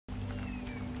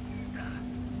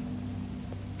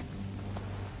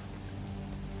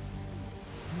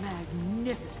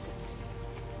magnificent.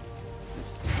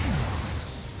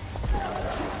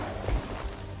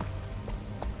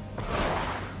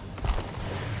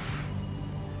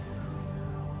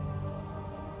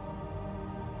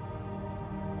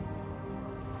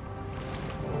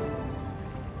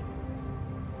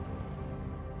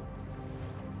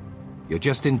 You're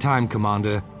just in time,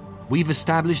 Commander. We've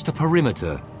established a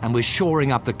perimeter, and we're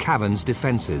shoring up the cavern's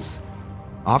defenses.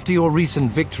 After your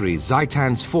recent victory,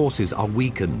 Zaitan's forces are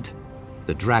weakened.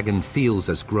 The dragon feels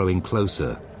us growing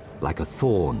closer, like a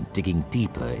thorn digging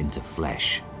deeper into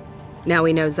flesh. Now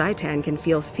we know Zaitan can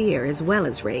feel fear as well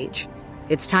as rage.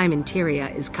 Its time in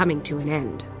Tyria is coming to an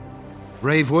end.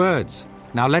 Brave words.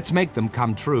 Now let's make them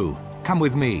come true. Come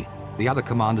with me. The other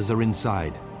commanders are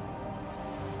inside.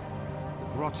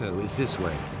 The grotto is this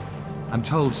way. I'm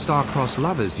told star-crossed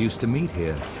lovers used to meet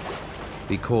here.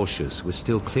 Be cautious. We're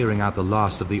still clearing out the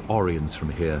last of the Orions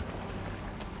from here.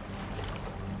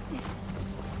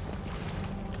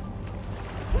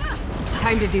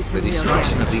 Time to do some The real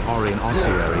destruction damage. of the Orion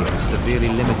ossuary has severely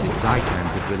limited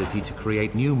Zaitan's ability to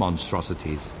create new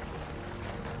monstrosities.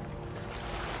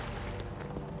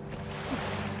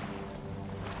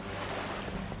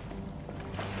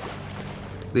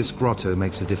 This grotto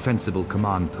makes a defensible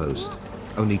command post.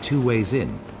 Only 2 ways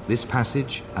in, this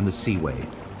passage and the seaway.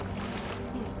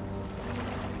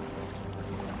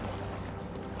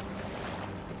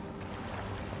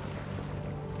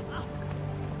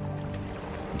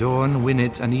 Dorn,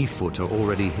 Winnet, and Efoot are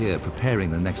already here,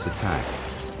 preparing the next attack.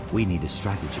 We need a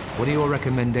strategy. What are your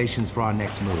recommendations for our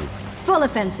next move? Full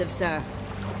offensive, sir.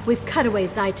 We've cut away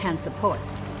Zaitan's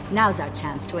supports. Now's our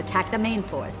chance to attack the main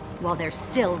force, while they're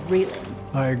still reeling.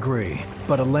 I agree,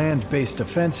 but a land-based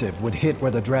offensive would hit where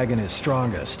the dragon is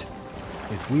strongest.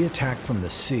 If we attack from the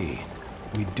sea,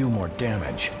 we'd do more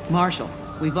damage. Marshal,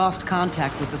 we've lost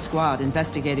contact with the squad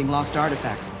investigating lost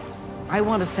artifacts. I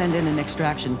want to send in an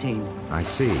extraction team. I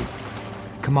see.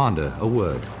 Commander, a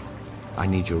word. I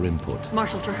need your input.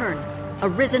 Marshal Traherne, a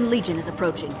risen legion is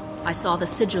approaching. I saw the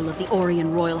sigil of the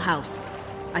Orion royal house.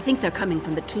 I think they're coming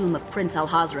from the tomb of Prince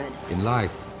Alhazred. In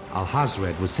life,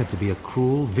 Alhazred was said to be a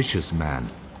cruel, vicious man.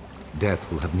 Death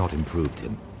will have not improved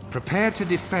him. Prepare to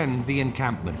defend the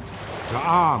encampment. To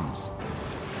arms!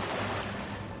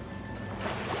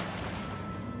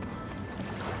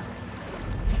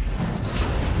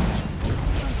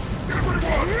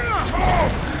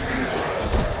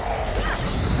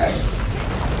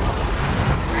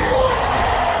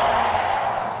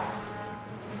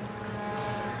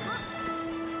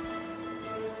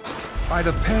 By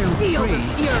the pale Feel tree. the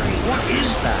fury. What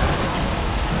is that?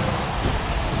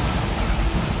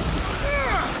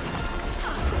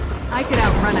 I could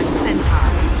outrun a centaur.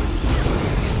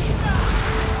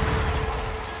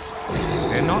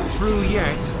 They're not through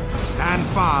yet. Stand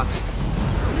fast.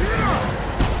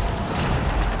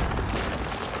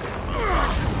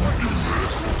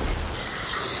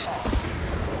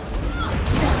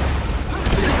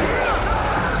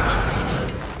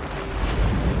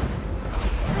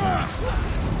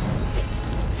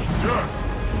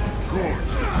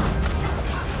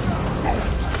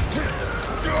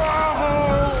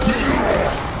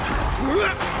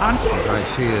 As I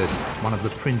feared, one of the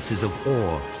princes of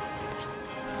Or.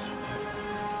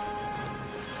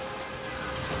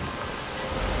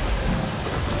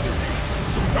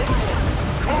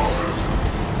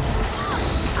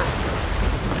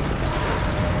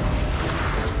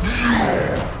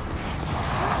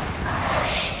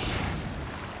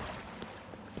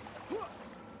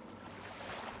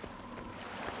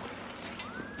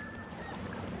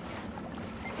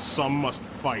 Some must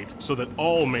fight so that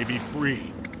all may be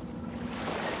free.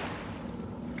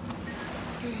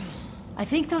 I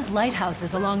think those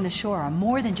lighthouses along the shore are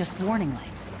more than just warning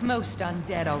lights. Most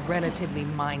undead are relatively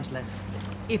mindless.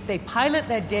 If they pilot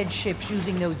their dead ships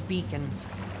using those beacons,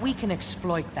 we can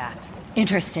exploit that.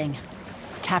 Interesting.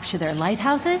 Capture their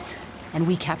lighthouses, and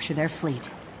we capture their fleet.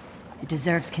 It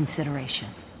deserves consideration.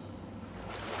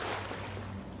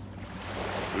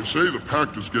 They say the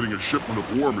Pact is getting a shipment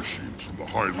of war machines from the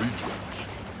High Legions.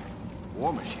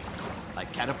 War machines?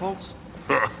 Like catapults?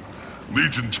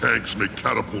 Legion tanks make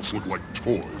catapults look like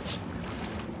toys.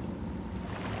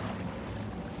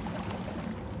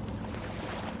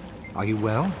 Are you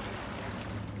well?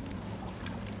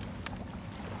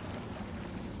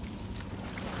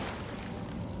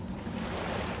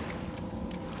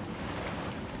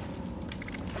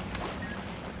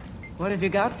 What have you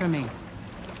got for me?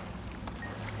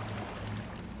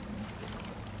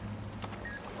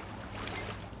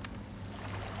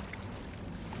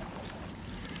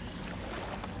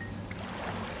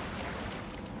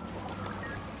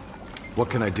 What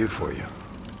can I do for you?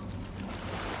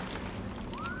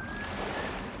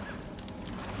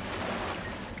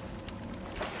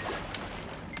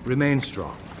 Remain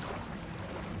strong.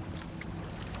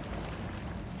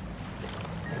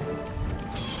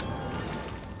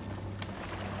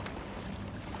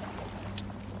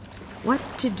 What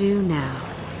to do now?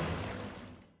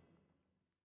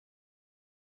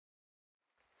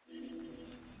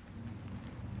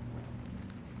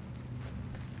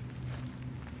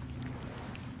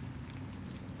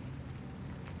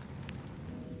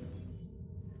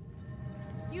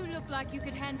 You look like you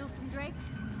could handle some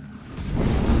drakes.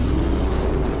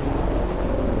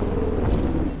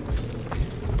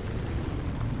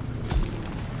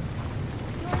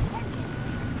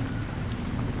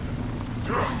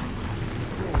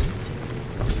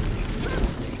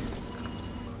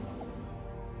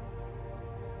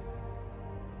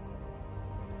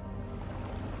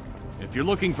 If you're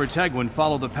looking for Tegwin,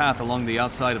 follow the path along the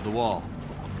outside of the wall.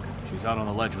 She's out on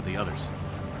the ledge with the others.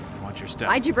 Watch your step.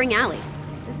 Why'd you bring Allie?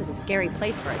 This is a scary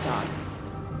place for a dog.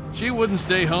 She wouldn't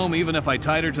stay home even if I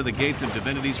tied her to the gates of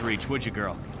Divinity's Reach, would you,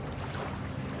 girl?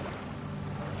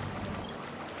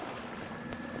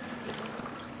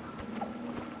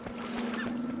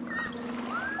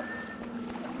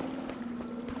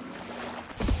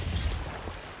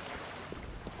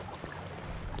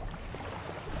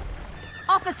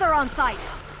 Officer on site.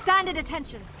 Stand at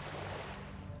attention.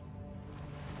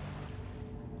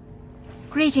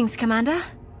 Greetings, Commander.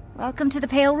 Welcome to the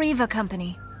Pale Reaver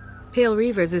Company. Pale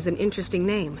Reavers is an interesting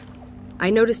name. I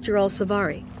noticed you're all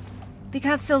Silvari.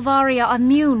 Because Silvari are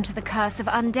immune to the curse of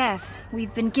undeath,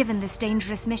 we've been given this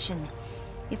dangerous mission.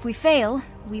 If we fail,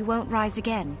 we won't rise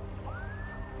again.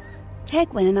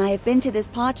 Tegwin and I have been to this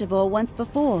part of Ore once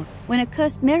before, when a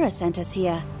cursed mirror sent us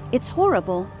here. It's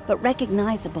horrible, but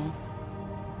recognizable.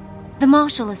 The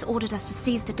Marshal has ordered us to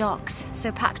seize the docks,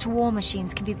 so packed war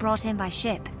machines can be brought in by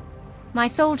ship. My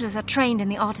soldiers are trained in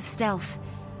the art of stealth.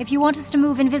 If you want us to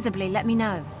move invisibly, let me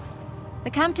know.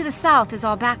 The camp to the south is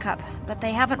our backup, but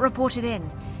they haven't reported in.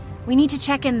 We need to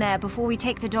check in there before we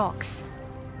take the docks.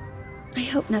 I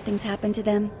hope nothing's happened to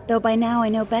them, though by now I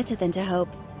know better than to hope.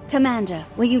 Commander,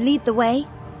 will you lead the way?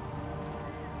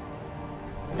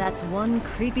 That's one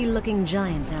creepy-looking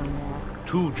giant down there.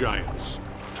 2 giants.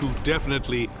 2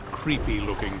 definitely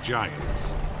creepy-looking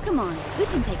giants. Come on, we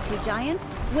can take 2 giants.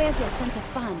 Where's your sense of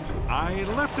fun? I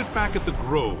left it back at the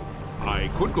Grove. I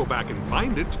could go back and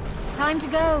find it. Time to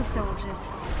go, soldiers.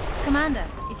 Commander,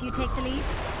 if you take the lead.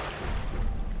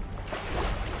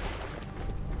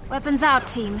 Weapons out,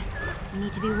 team. We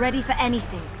need to be ready for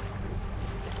anything.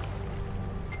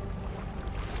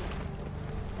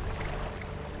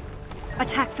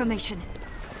 Attack formation.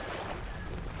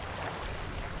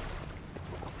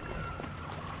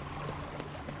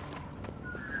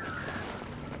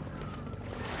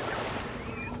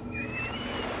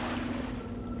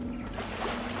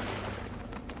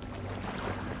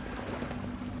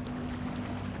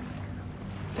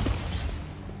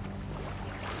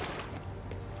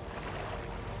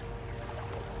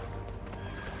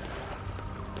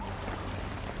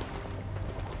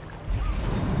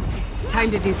 Time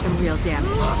to do some real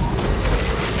damage.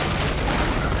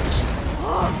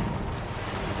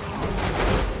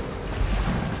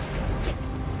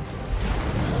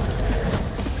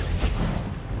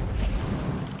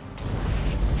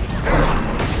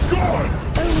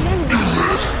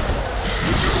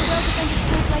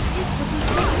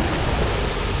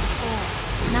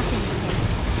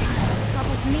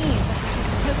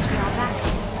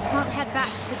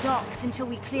 Until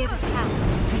we clear this camp.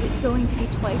 And it's going to be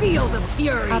twice. Feel the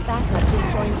fury! Our backup just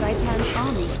joined Zaitan's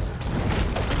army.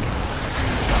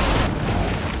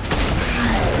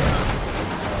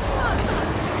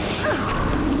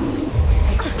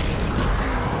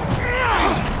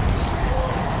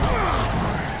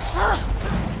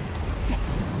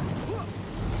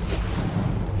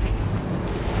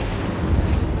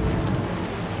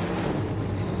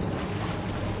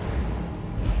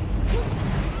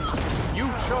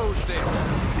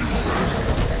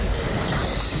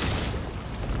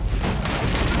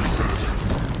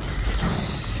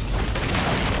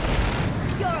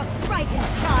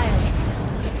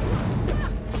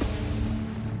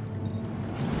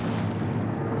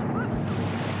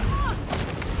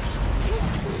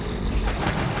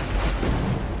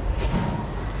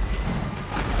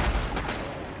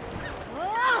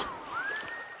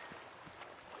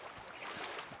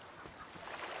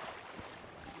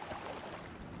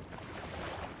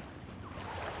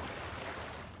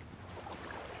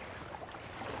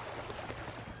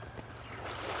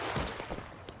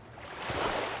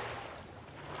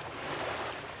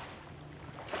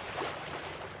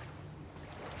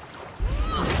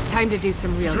 Time to do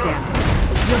some real damage.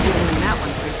 You'll be doing that one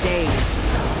for days.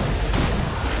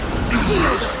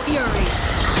 Feel the fury!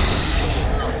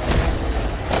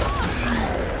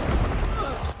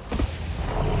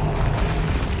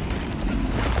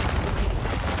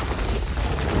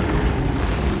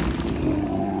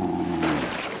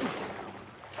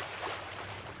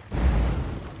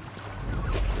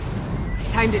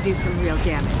 Time to do some real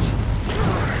damage.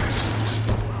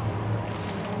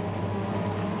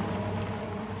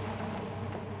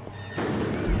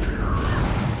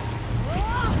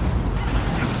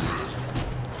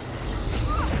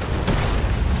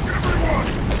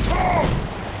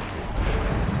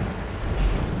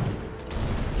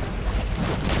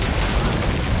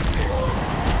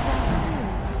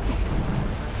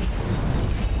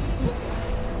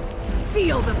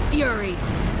 Feel the fury!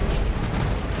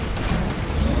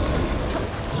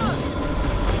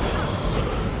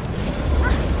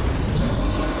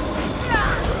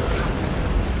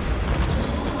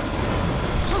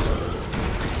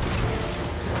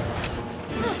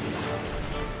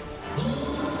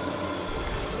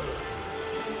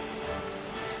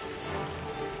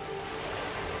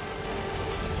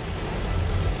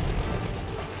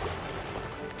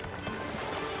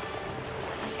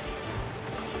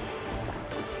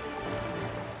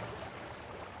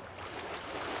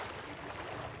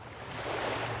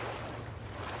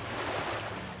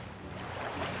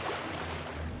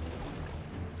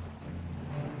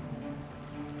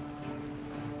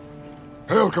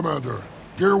 Hail, Commander.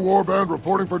 Gear Warband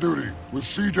reporting for duty, with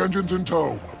siege engines in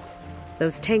tow.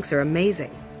 Those tanks are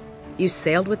amazing. You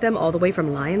sailed with them all the way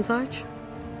from Lion's Arch?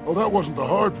 Oh, that wasn't the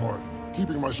hard part.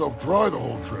 Keeping myself dry the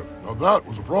whole trip. Now that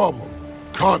was a problem.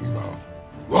 Cottonmouth.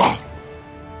 Ugh.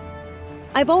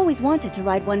 I've always wanted to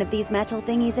ride one of these metal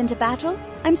thingies into battle.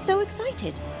 I'm so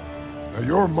excited. Now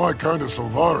you're my kind of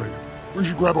Silvari. We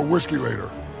should grab a whiskey later.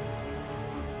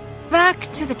 Back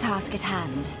to the task at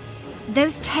hand.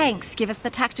 Those tanks give us the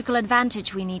tactical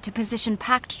advantage we need to position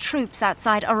packed troops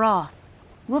outside Arra.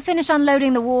 We'll finish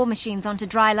unloading the war machines onto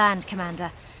dry land,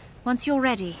 Commander. Once you're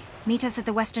ready, meet us at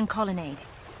the Western Colonnade.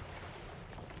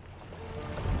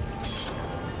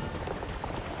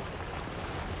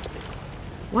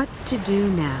 What to do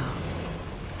now?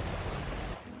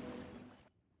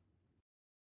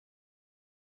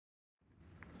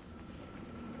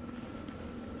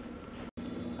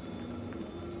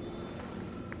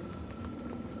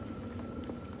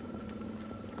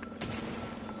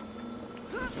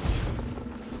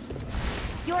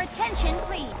 Your attention,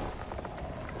 please.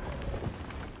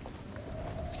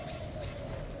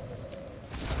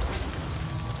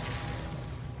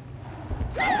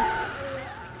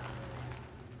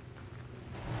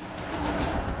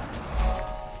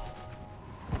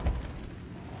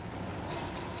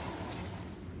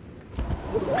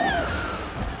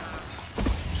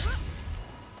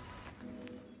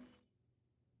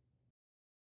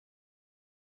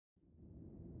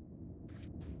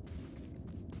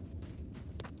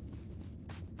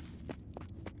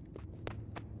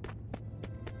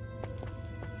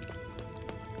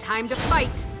 Time to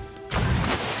fight!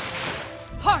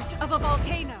 Heart of a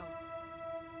volcano!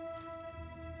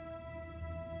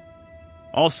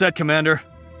 All set, Commander.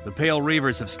 The Pale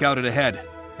Reavers have scouted ahead,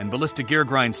 and Ballista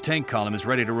Geargrind's tank column is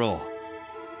ready to roll.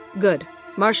 Good.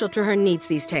 Marshal Traherne needs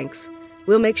these tanks.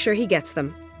 We'll make sure he gets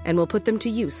them, and we'll put them to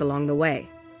use along the way.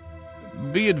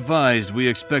 Be advised, we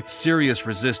expect serious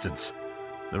resistance.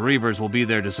 The Reavers will be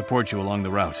there to support you along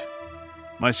the route.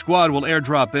 My squad will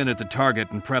airdrop in at the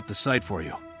target and prep the site for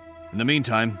you. In the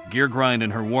meantime, Geargrind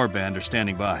and her warband are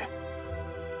standing by.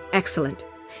 Excellent.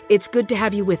 It's good to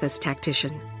have you with us,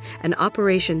 Tactician. An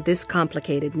operation this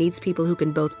complicated needs people who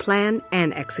can both plan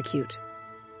and execute.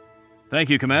 Thank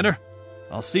you, Commander.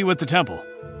 I'll see you at the temple.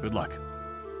 Good luck.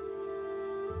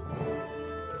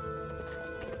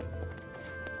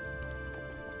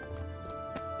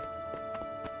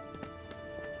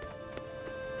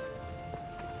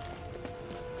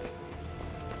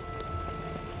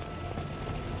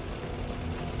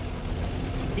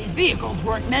 These vehicles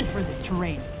weren't meant for this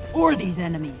terrain, or these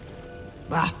enemies.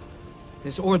 Bah!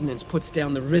 This ordnance puts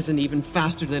down the Risen even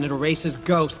faster than it erases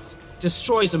ghosts.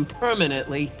 Destroys them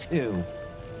permanently, too.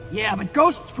 Yeah, but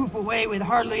ghosts poop away with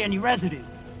hardly any residue.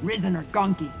 Risen are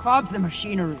gunky, clogs the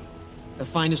machinery. The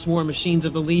finest war machines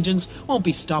of the Legions won't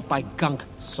be stopped by gunk,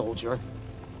 soldier.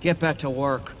 Get back to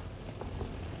work.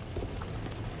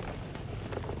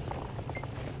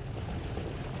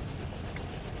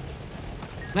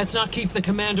 Let's not keep the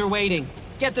commander waiting.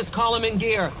 Get this column in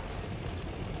gear.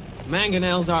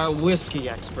 Mangonel's our whiskey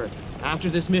expert. After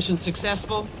this mission's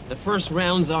successful, the first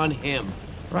round's on him.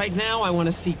 Right now, I want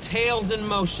to see tails in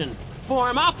motion.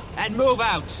 Form up and move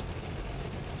out!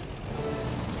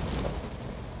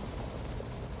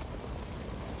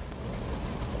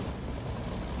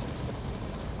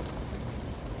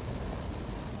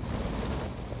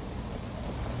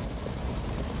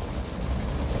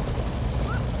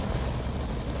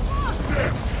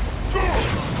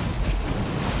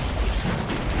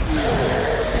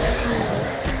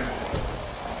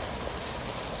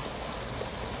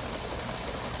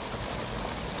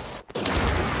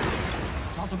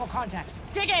 contact.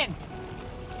 Dig in!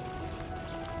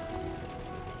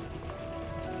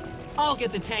 I'll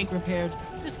get the tank repaired.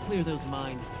 Just clear those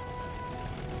mines.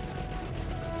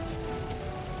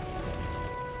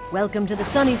 Welcome to the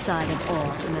sunny side of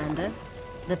Ore, Commander.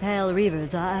 The Pale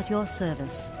Reavers are at your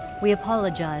service. We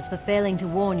apologize for failing to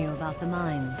warn you about the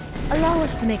mines. Allow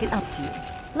us to make it up to you.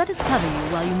 Let us cover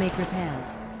you while you make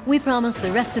repairs. We promise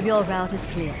the rest of your route is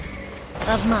clear.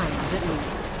 Of mines, at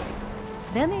least.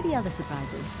 There may be other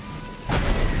surprises.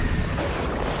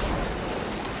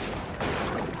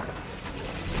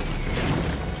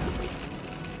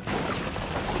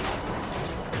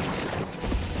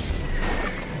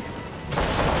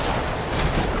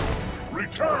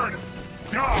 Return!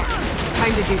 Die!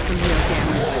 Time to do some real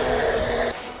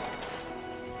damage.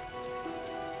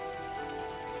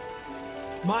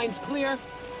 Mines clear?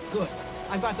 Good.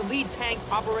 I've got the lead tank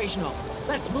operational.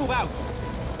 Let's move out.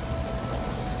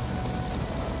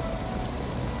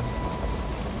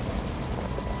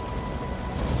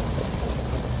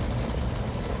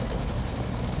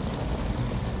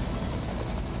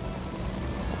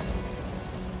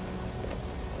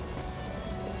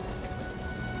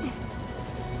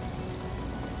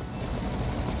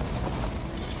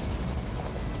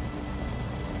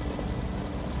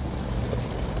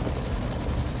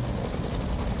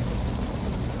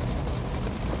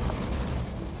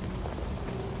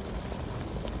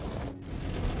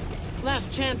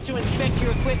 Last chance to inspect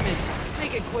your equipment.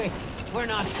 Make it quick. We're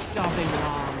not stopping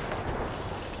long.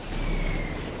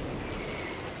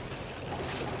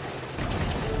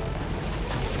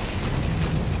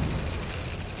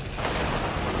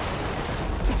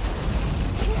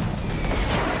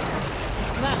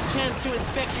 Last chance to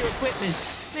inspect your equipment.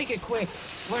 Make it quick.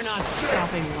 We're not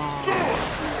stopping long.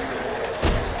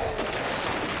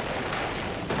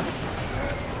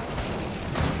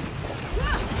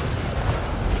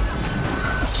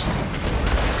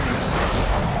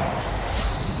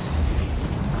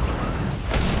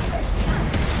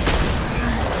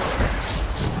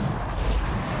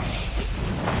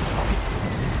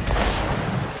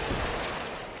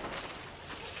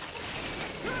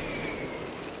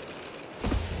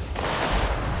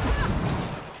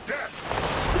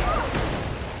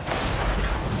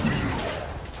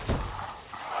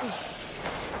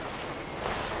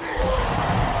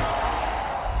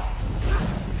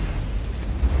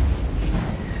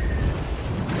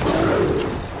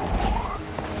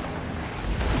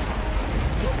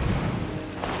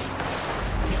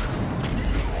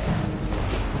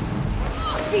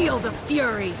 Feel the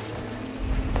fury!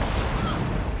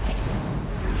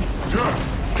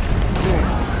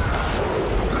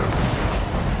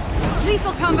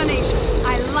 Lethal combination.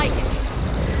 I like it.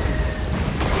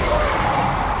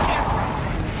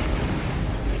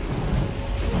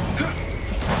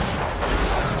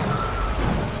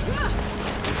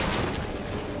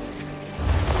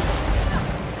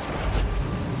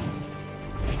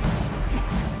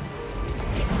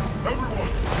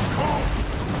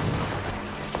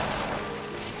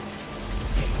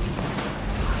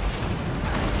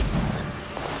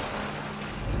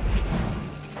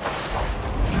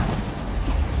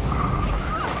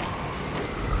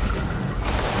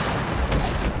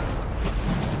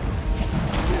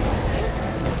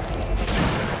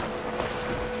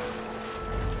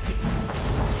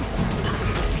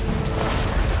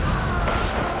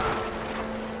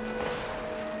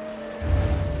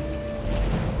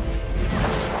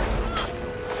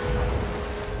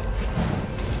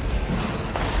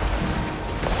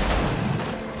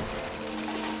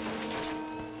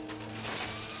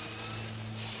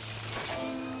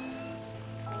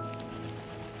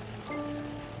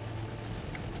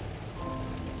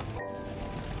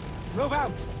 Move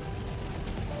out!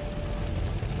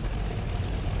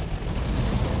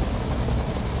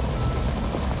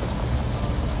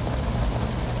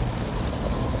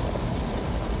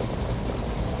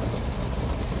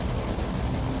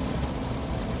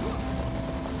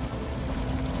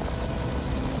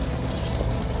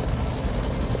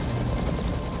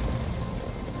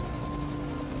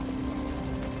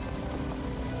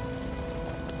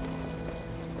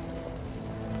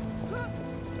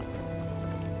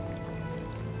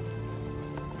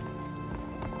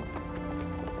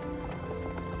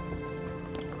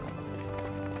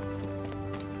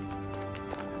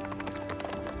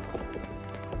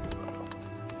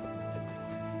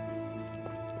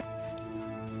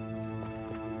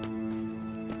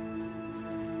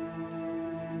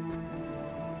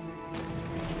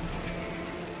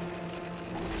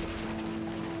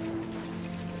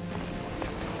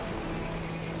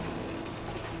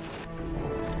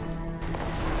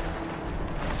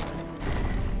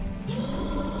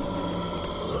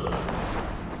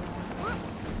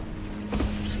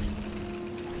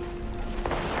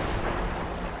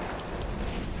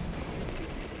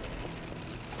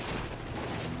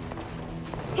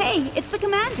 Hey, it's the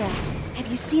commander!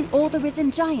 Have you seen all the risen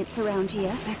giants around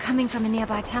here? They're coming from a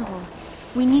nearby temple.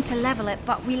 We need to level it,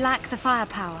 but we lack the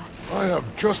firepower. I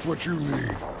have just what you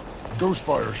need.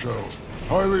 Ghostfire shells.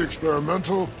 Highly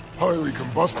experimental, highly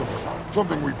combustible.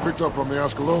 Something we picked up from the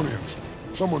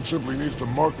Ascalonians. Someone simply needs to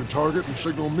mark the target and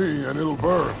signal me, and it'll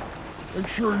burn. Make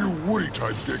sure you woody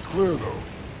types get clear, though.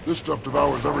 This stuff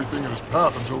devours everything in its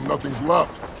path until nothing's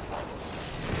left.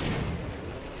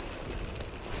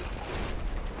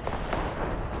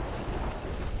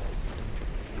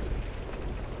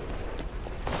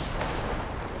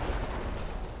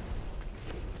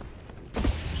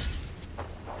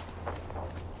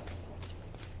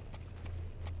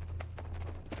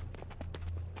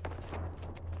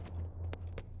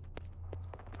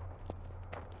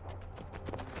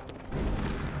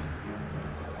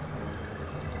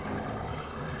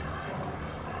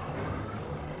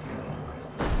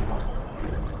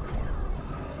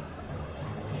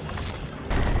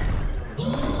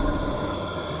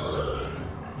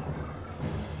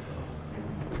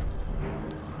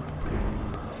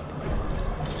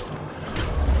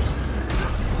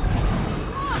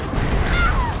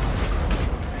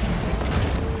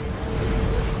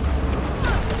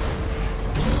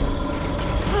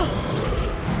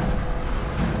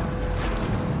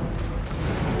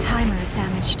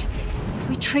 Damaged. If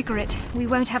we trigger it, we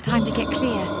won't have time to get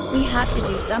clear. We have to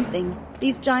do something.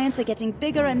 These giants are getting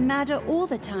bigger and madder all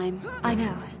the time. I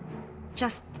know.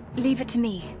 Just leave it to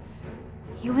me.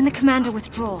 You and the commander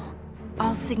withdraw.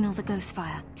 I'll signal the ghost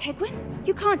fire. Tegwin,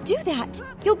 you can't do that.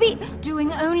 You'll be...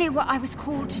 Doing only what I was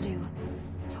called to do.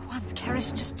 For once,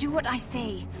 Karis, just do what I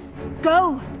say.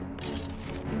 Go!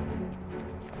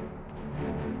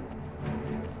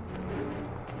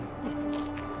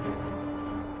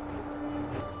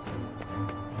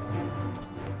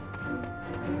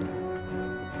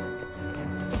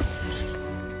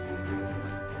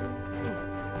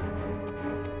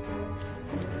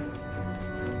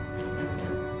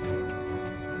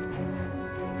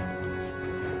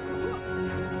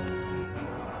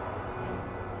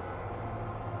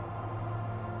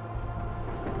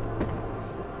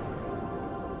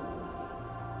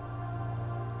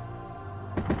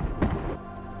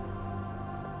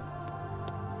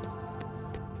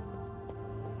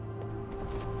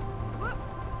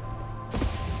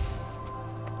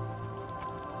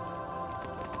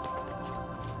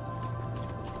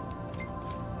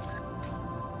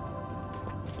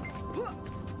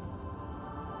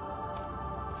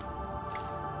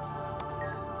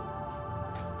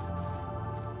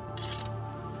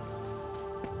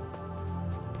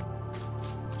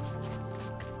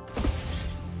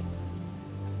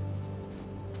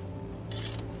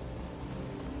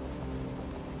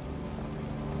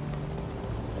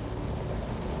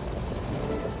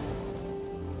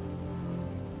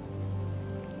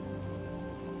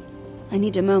 I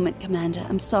need a moment, Commander.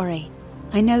 I'm sorry.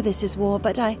 I know this is war,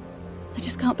 but I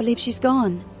just can't believe she's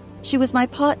gone. She was my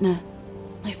partner,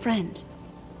 my friend.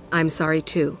 I'm sorry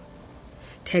too.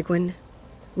 Tegwin,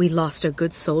 we lost a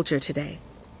good soldier today,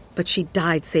 but she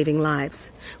died saving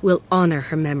lives. We'll honor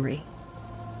her memory.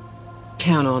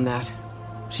 Count on that.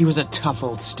 She was a tough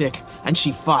old stick, and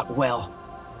she fought well.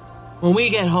 When we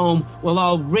get home, we'll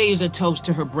all raise a toast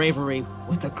to her bravery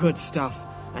with the good stuff.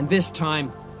 And this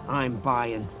time, I'm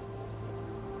buying.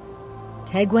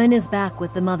 Tegwin is back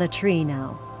with the Mother Tree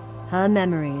now. Her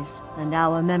memories, and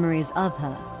our memories of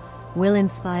her, will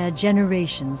inspire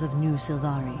generations of new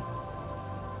Sylvari.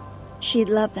 She'd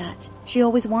love that. She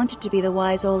always wanted to be the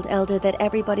wise old elder that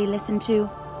everybody listened to.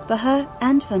 For her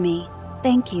and for me.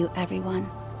 Thank you, everyone.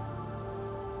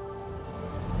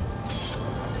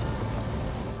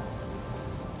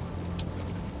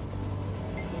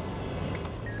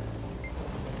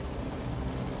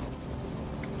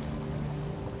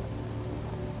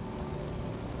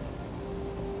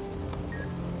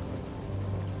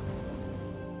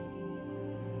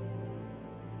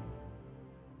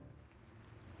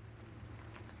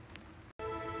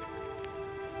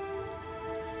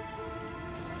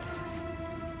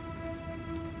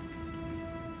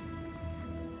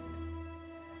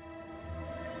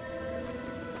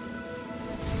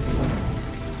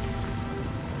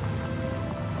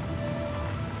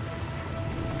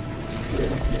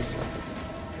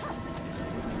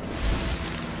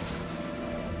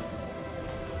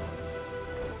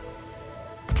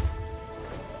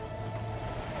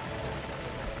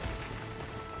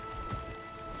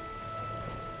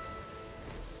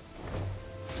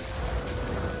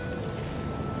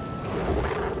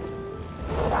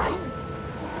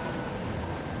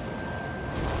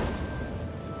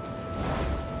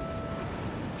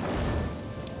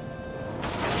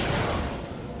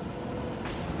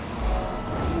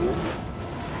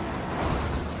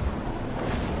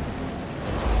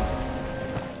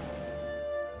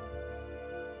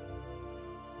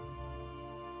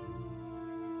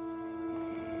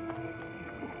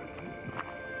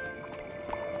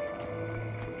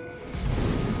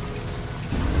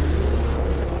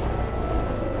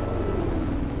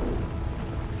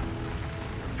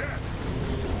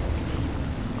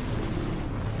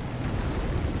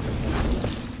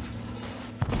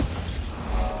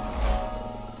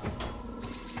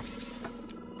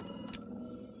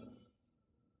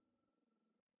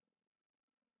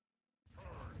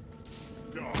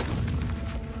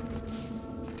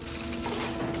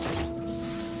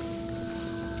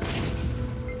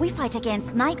 We fight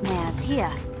against nightmares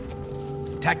here.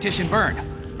 Tactician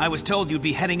Byrne, I was told you'd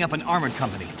be heading up an armored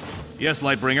company. Yes,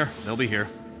 Lightbringer, they'll be here.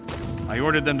 I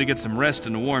ordered them to get some rest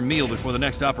and a warm meal before the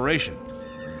next operation.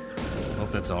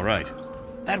 Hope that's all right.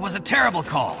 That was a terrible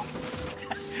call.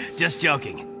 Just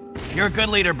joking. You're a good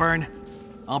leader, Byrne.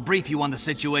 I'll brief you on the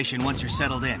situation once you're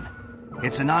settled in.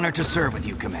 It's an honor to serve with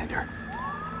you, Commander.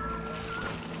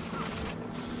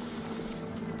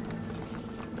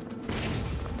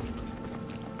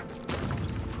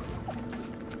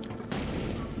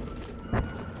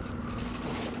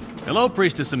 Hello,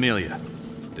 Priestess Amelia.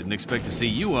 Didn't expect to see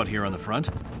you out here on the front.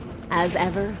 As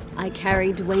ever, I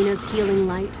carry Dwayna's healing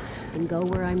light and go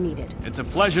where I'm needed. It's a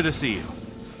pleasure to see you.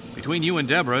 Between you and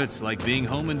Deborah, it's like being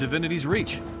home in Divinity's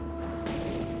Reach.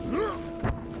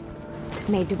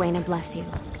 May Dwayna bless you.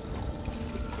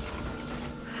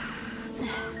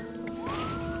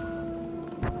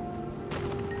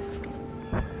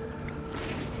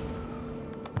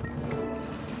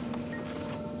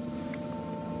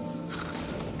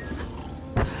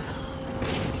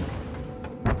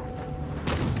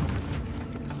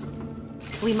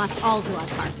 We must all do our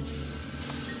part.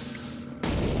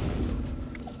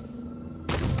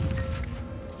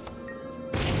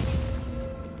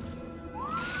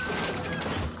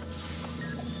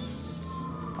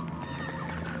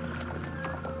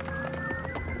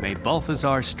 May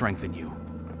Balthazar strengthen you.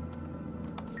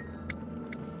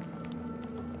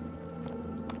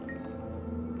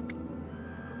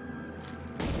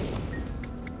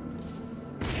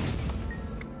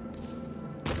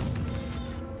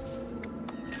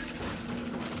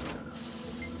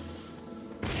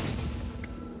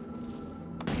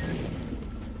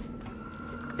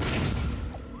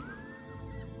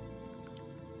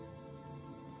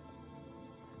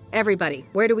 Everybody,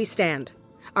 where do we stand?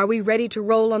 Are we ready to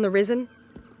roll on the Risen?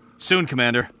 Soon,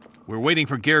 Commander. We're waiting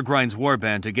for Geargrind's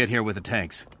warband to get here with the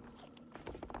tanks.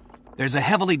 There's a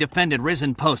heavily defended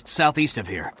Risen post southeast of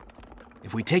here.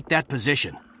 If we take that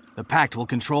position, the Pact will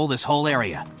control this whole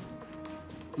area.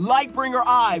 Lightbringer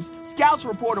Ives, scouts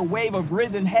report a wave of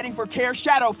Risen heading for Kaer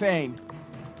Shadowfane.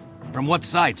 From what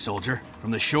side, soldier?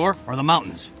 From the shore or the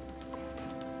mountains?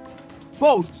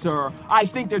 Both, sir. I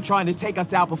think they're trying to take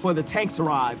us out before the tanks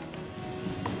arrive.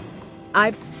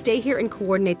 Ives, stay here and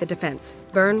coordinate the defense.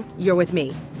 Byrne, you're with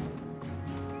me.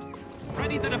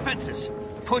 Ready the defenses.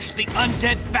 Push the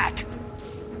undead back.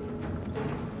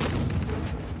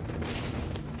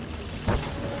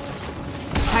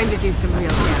 Time to do some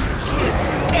real damage.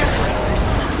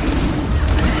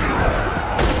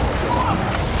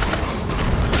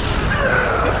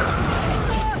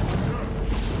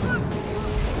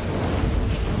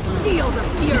 Feel the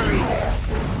fury!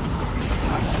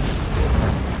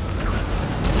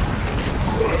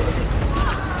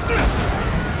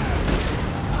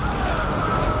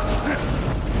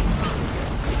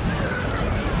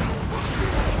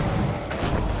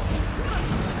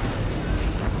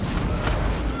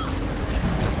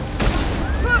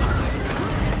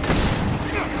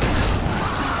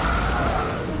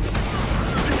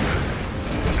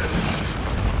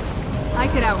 I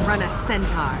could outrun a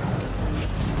centaur.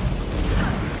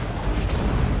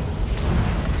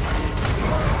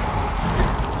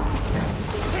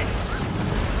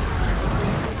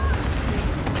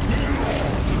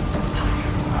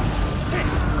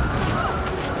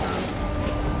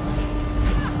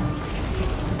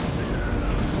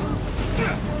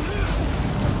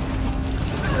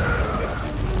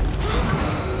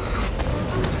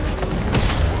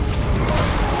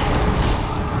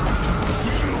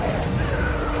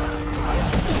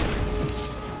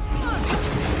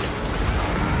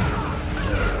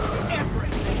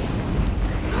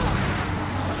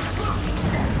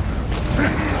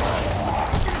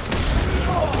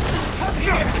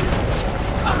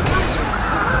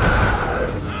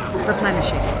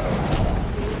 Replenishing.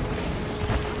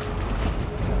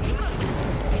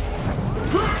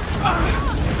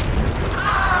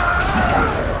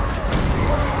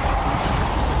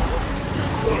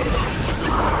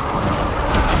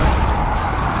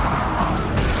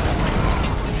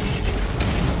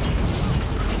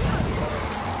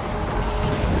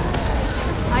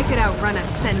 I could outrun a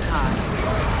centaur.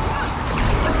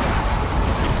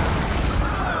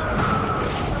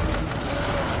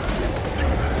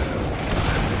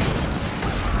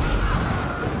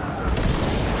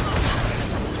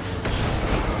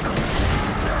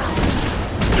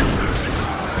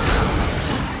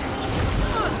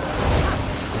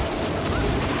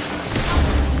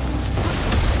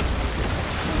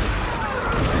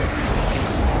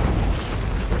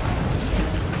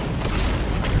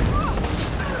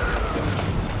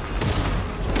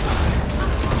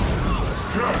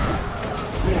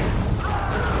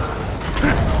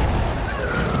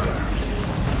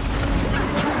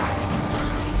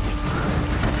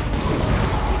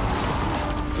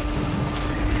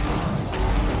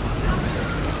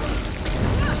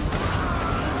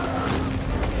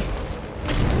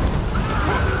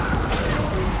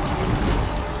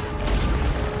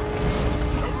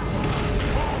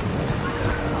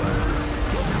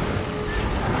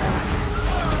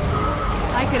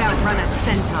 could outrun a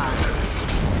centaur.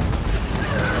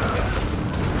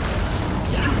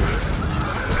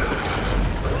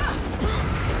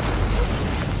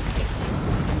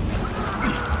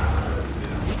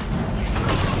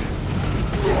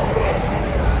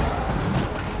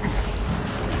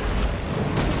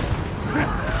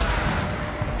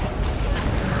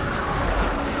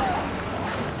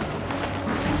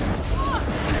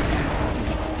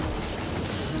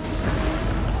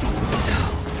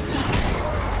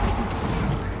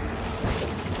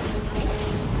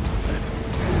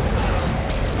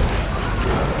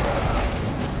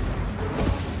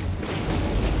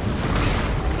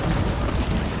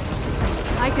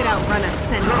 I could outrun a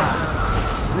centaur.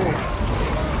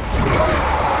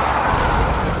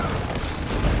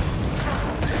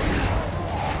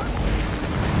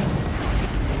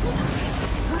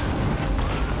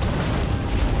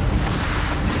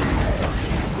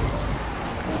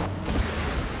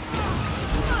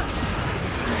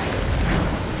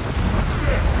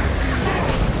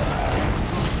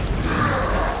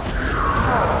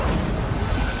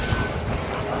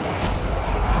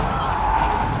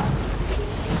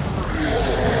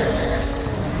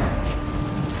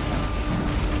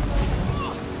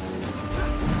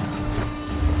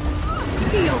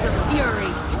 Feel the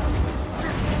fury!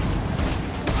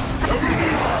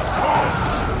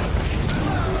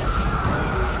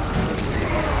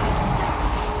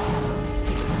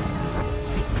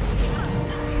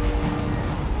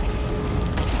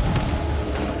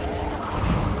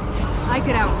 I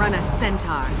could outrun a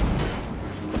centaur.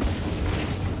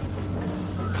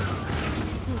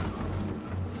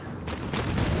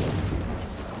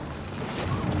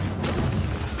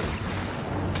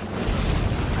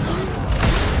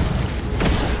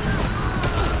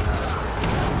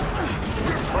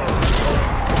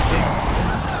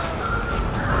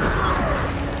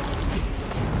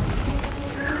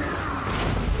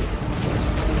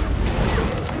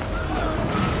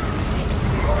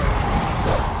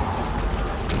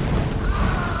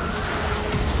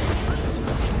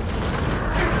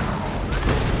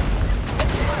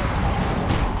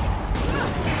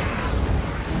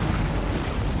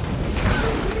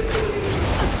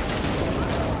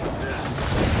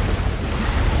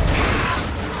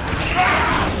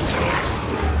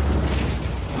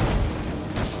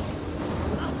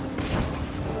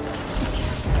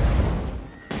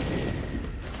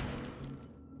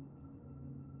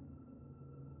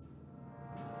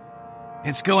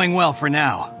 It's going well for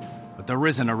now, but the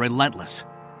Risen are relentless.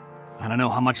 I don't know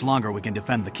how much longer we can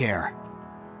defend the Care.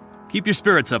 Keep your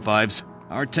spirits up, Ives.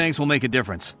 Our tanks will make a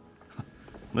difference.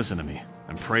 Listen to me.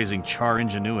 I'm praising Char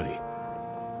ingenuity.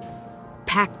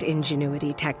 Pact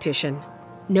ingenuity, tactician.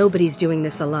 Nobody's doing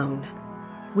this alone.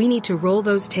 We need to roll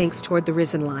those tanks toward the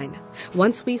Risen line.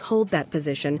 Once we hold that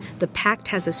position, the Pact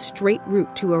has a straight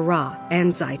route to Ara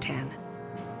and Zaitan.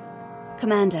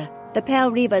 Commander, the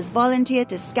Pale Reavers volunteered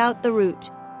to scout the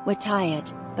route. We're tired,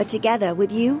 but together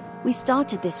with you, we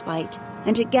started this fight,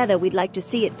 and together we'd like to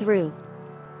see it through.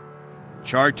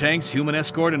 Char tanks, human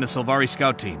escort, and a Sylvari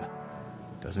scout team.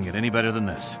 Doesn't get any better than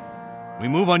this. We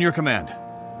move on your command.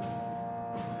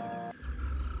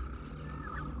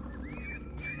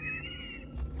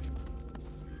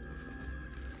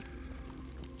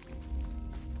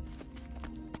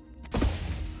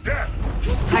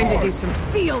 Time to do some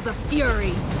Feel the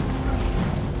Fury!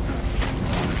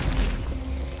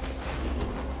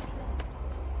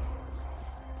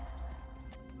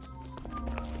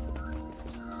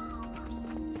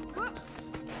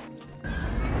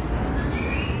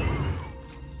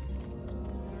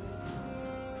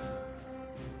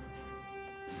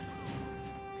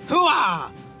 Hooah!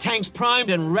 Tanks primed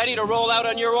and ready to roll out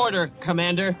on your order,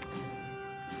 Commander.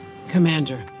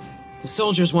 Commander, the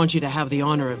soldiers want you to have the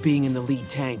honor of being in the lead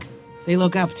tank. They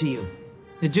look up to you.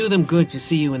 It'd do them good to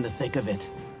see you in the thick of it.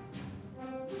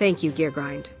 Thank you,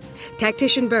 Geargrind.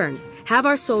 Tactician Byrne, have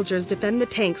our soldiers defend the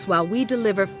tanks while we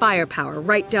deliver firepower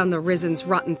right down the Risen's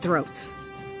rotten throats.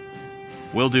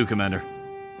 Will do, Commander.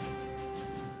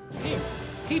 Here,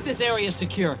 keep this area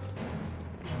secure.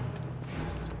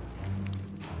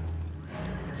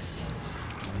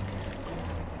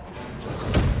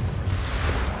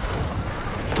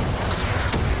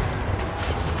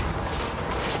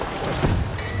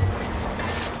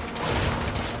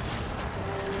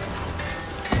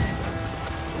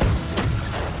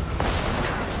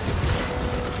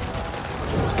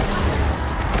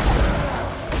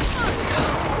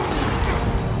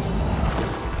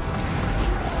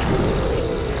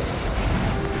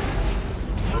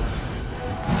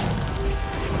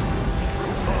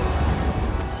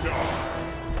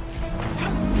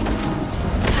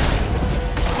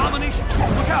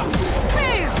 Look out!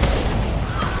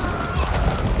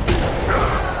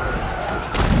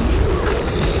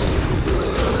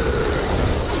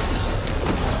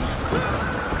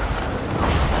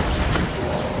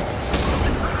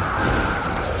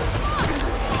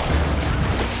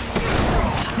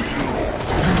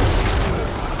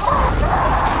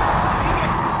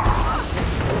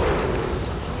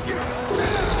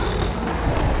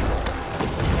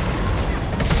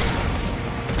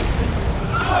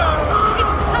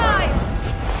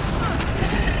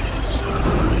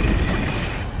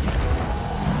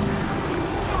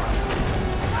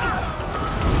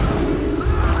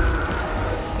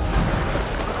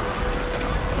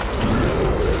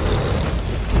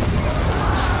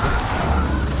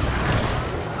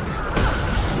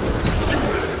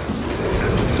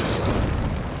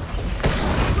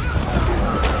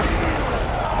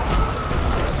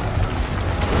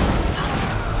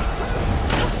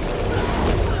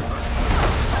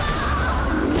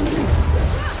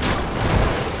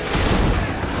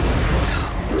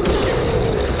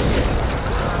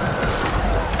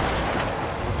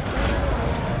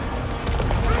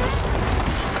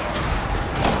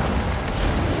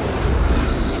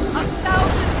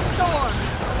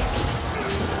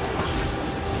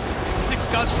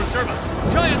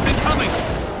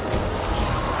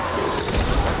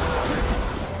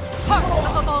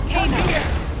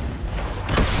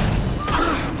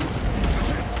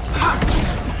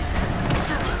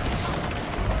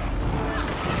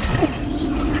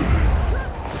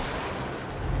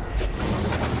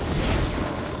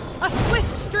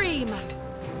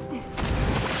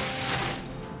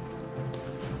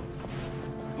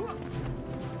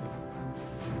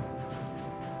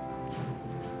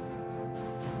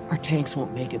 Tanks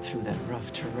won't make it through that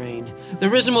rough terrain. The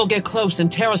Risen will get close and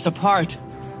tear us apart.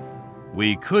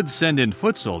 We could send in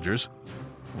foot soldiers.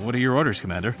 What are your orders,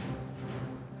 Commander?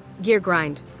 Gear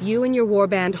grind. You and your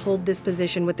warband hold this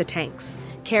position with the tanks.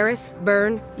 Karis,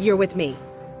 Byrne, you're with me.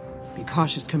 Be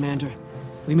cautious, Commander.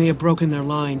 We may have broken their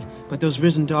line, but those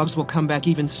Risen dogs will come back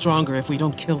even stronger if we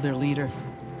don't kill their leader.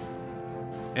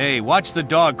 Hey, watch the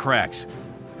dog cracks.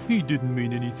 He didn't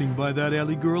mean anything by that,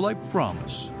 alley girl, I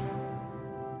promise.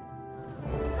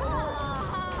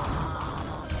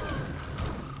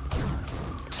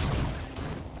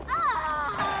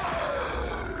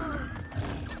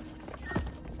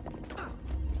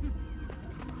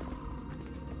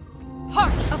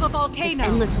 This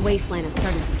endless wasteland is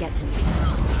starting to get to me.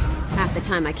 Half the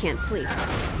time I can't sleep.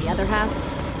 The other half,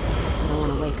 I don't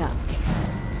want to wake up.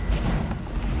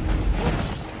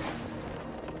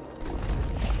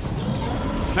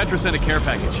 Petra sent a care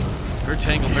package. Her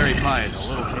Tangleberry pie is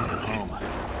a little taste of home.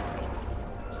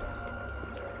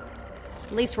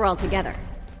 At least we're all together.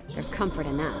 There's comfort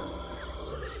in that.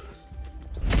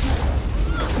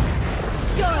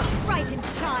 You're a frightened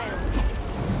child!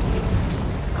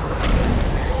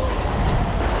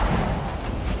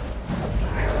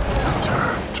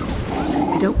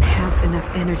 I don't have enough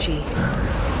energy.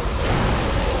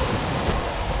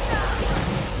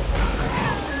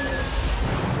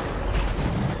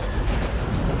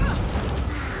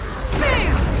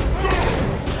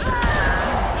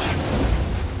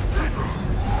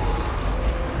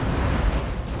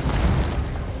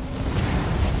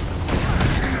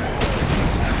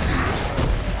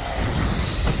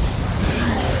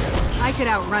 I could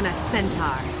outrun a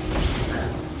centaur.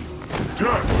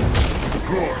 Death!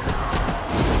 Good.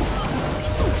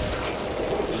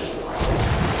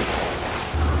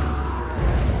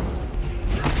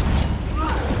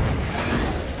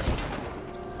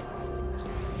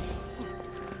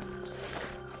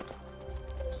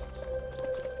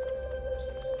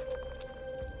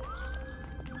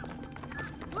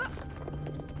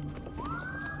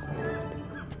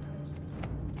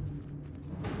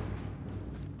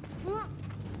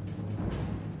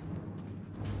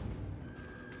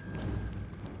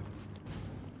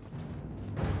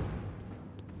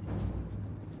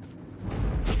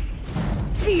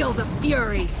 Feel the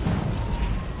fury!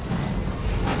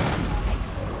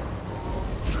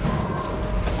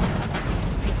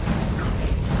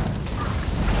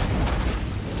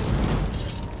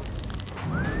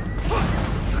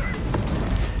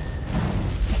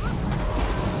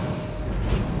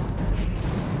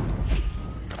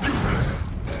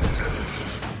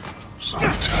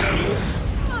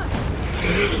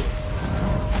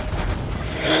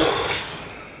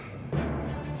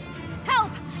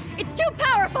 Help! It's too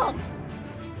powerful!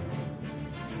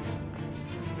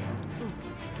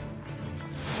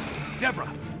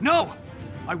 Deborah, no!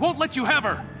 I won't let you have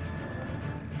her!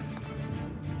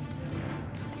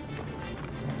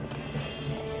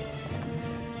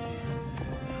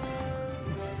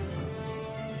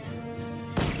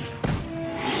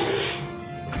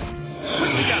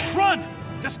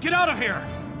 Just get out of here!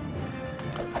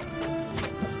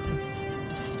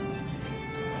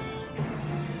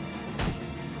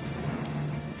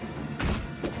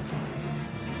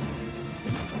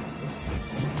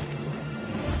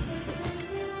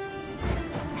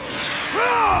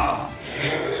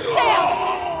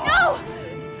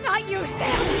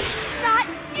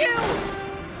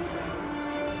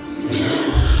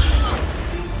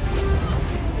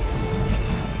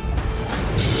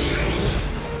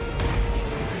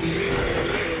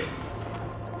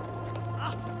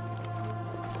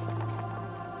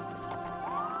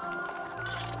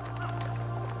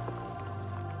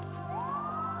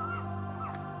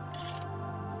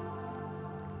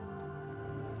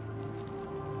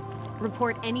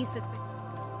 Report any suspicion.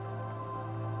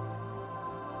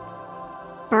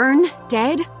 Burn?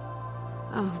 Dead?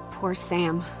 Oh, poor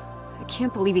Sam. I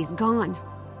can't believe he's gone.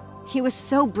 He was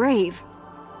so brave.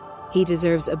 He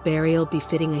deserves a burial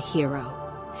befitting a hero.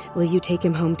 Will you take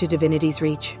him home to Divinity's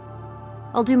Reach?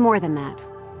 I'll do more than that.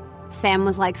 Sam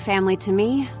was like family to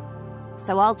me,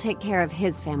 so I'll take care of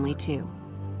his family too.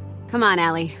 Come on,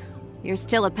 Allie. You're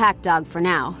still a pack dog for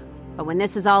now, but when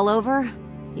this is all over,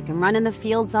 you can run in the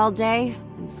fields all day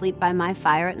and sleep by my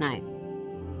fire at night.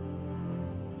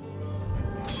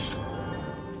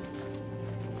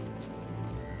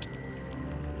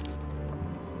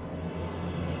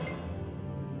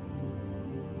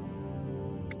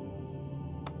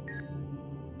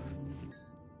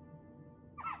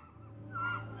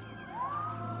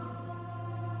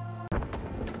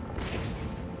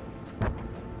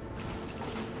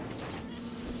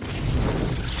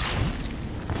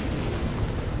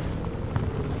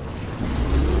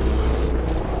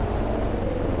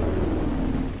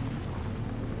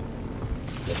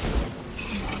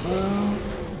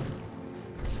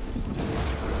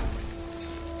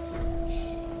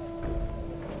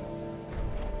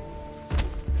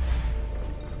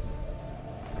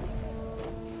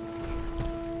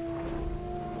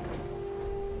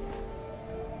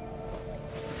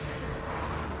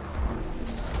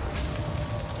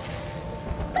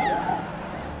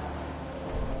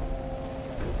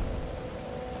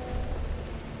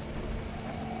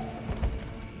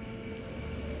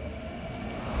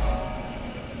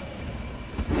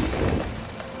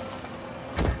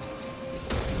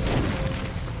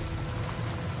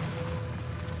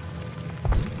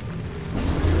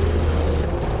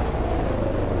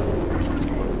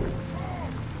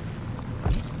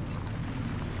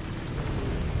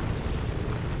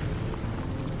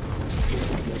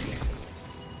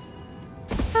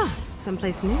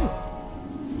 Someplace new.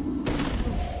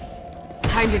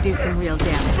 Time to do some real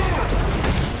damage.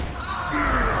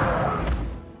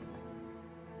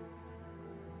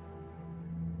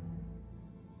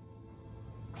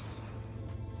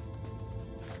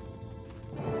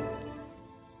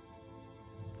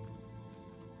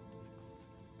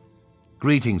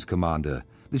 Greetings, Commander.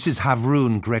 This is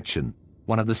Havrun Gretchen,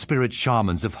 one of the spirit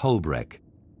shamans of Holbreck.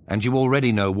 And you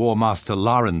already know War Master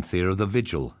Larenthir of the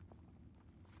Vigil.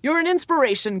 You're an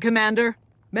inspiration, Commander.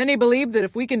 Many believe that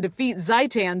if we can defeat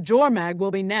Zaitan, Jormag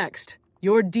will be next.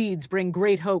 Your deeds bring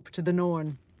great hope to the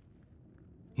Norn.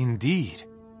 Indeed.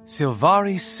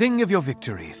 Silvari sing of your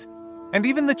victories, and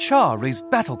even the Char raise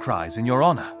battle cries in your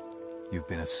honor. You've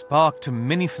been a spark to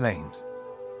many flames.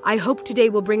 I hope today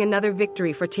will bring another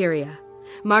victory for Tyria.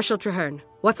 Marshal Traherne,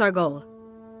 what's our goal?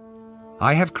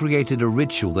 I have created a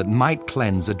ritual that might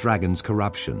cleanse a dragon's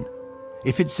corruption.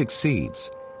 If it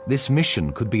succeeds, this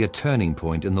mission could be a turning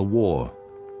point in the war.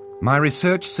 My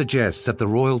research suggests that the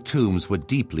royal tombs were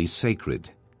deeply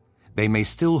sacred. They may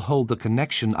still hold the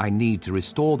connection I need to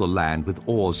restore the land with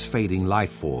Or's fading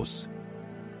life force.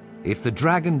 If the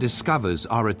dragon discovers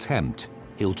our attempt,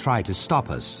 he'll try to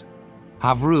stop us.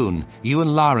 Havrun, you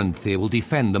and Larenthir will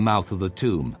defend the mouth of the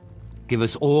tomb. Give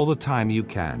us all the time you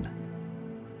can.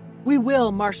 We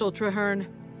will, Marshal Traherne.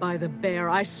 By the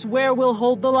bear, I swear we'll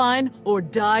hold the line or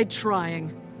die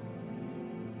trying.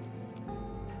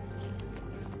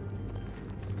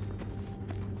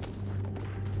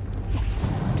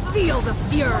 Feel the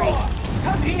fury!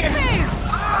 Come here! Bam!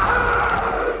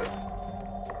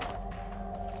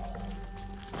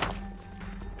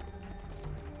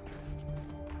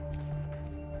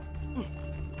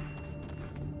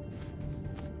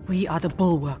 We are the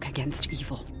bulwark against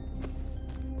evil.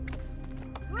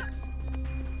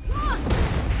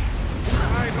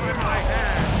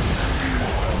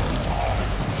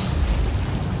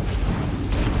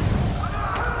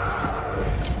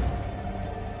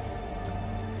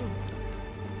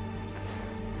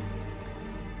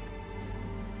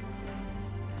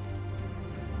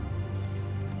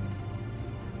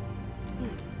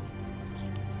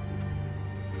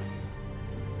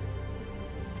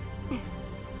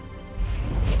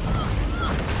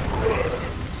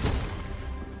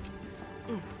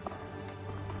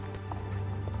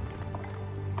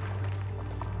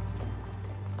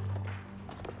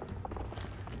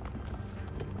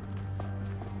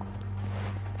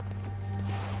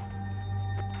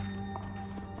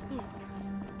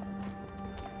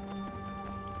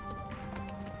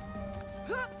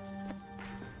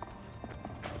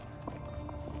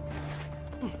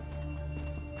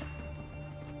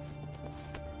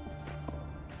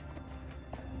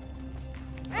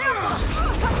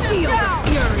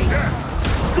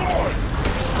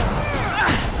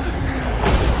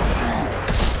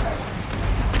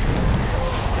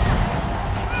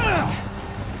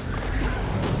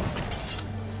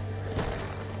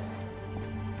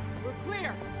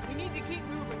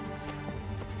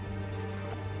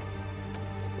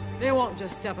 They won't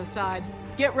just step aside.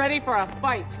 Get ready for a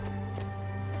fight.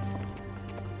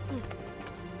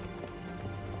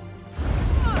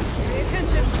 Pay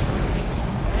attention.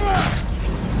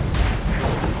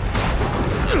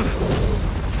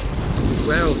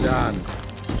 Well done.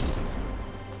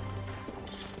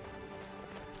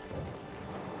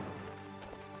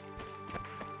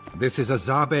 This is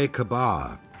Azabe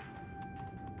Kabar.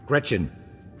 Gretchen,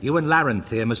 you and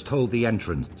Larenthir must hold the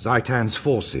entrance. Zaitan's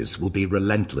forces will be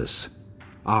relentless.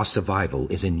 Our survival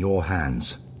is in your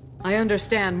hands. I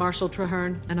understand, Marshal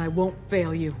Traherne, and I won't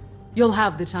fail you. You'll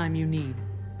have the time you need.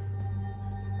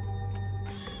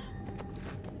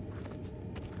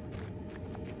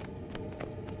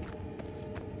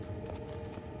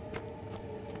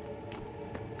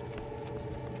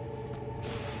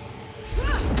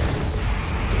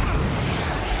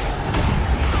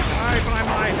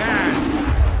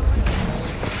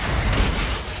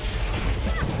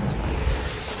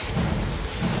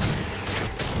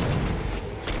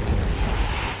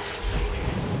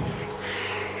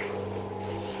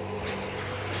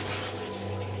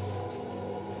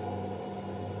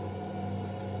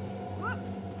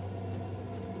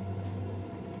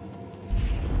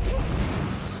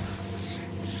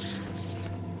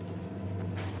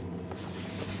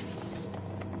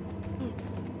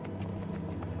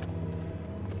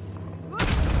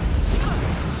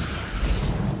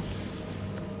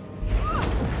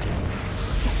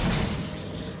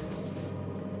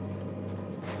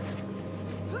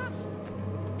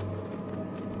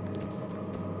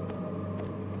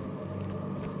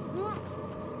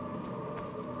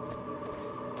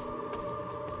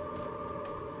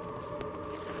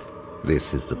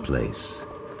 This is the place.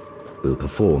 We'll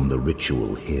perform the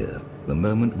ritual here. The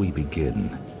moment we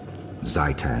begin,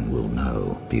 Zaitan will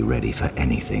know. Be ready for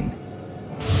anything.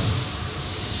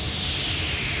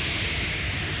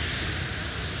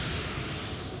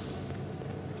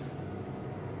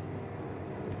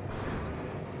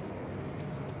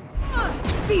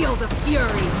 Feel the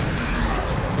fury!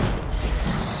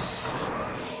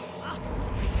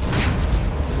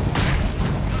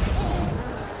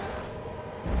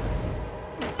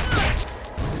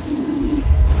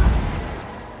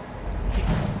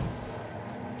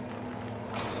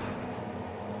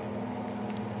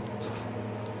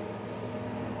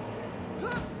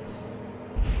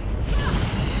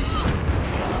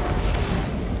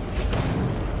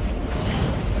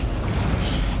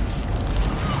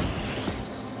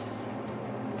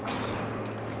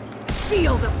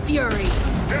 Feel the fury!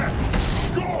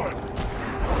 Death! Gone!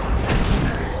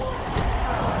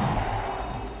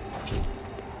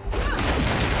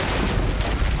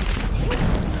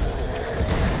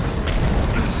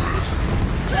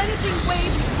 Cleansing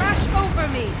waves crash over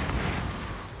me!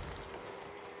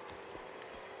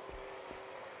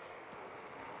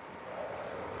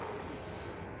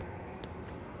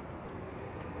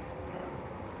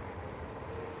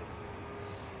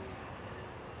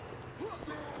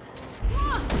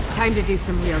 Time to do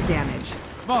some real damage.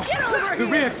 Marshal, the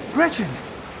rear! Gretchen!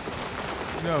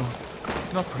 No,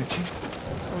 not Gretchen.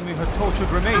 Only her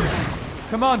tortured remains.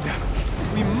 Commander,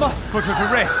 we must put her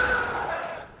to rest.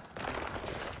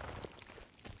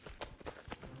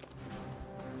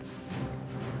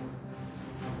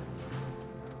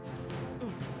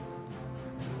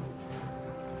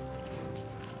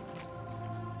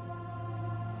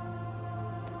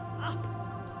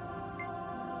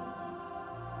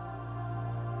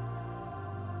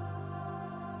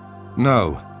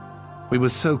 No. We were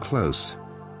so close.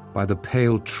 By the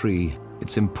pale tree,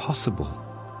 it's impossible.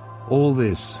 All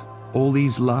this, all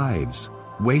these lives,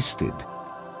 wasted.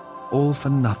 All for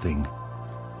nothing.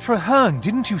 Traherne,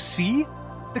 didn't you see?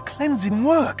 The cleansing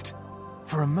worked.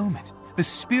 For a moment, the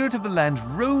spirit of the land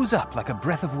rose up like a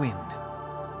breath of wind.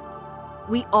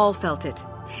 We all felt it.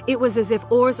 It was as if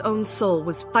Or's own soul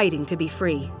was fighting to be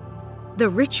free. The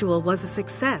ritual was a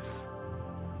success.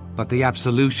 But the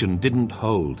absolution didn't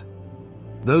hold.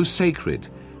 Though sacred,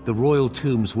 the royal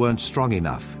tombs weren't strong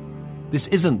enough. This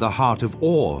isn't the heart of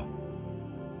Or.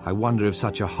 I wonder if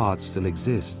such a heart still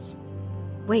exists.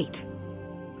 Wait.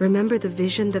 Remember the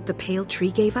vision that the pale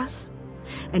tree gave us?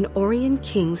 An Orion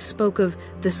king spoke of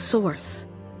the source.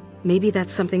 Maybe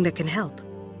that's something that can help.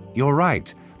 You're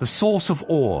right. The source of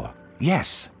Or.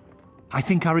 Yes. I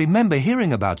think I remember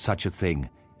hearing about such a thing.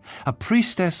 A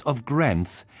priestess of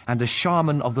Grenth and a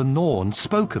shaman of the Norn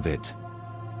spoke of it.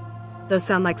 Those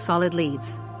sound like solid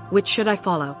leads. Which should I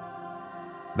follow?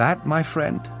 That, my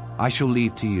friend, I shall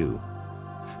leave to you.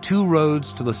 2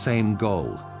 roads to the same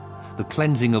goal. The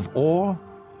cleansing of ore,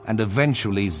 and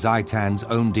eventually Zaitan's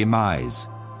own demise.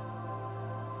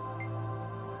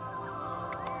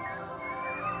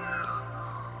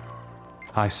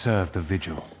 I serve the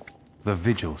Vigil. The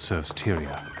Vigil serves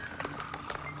Tyria.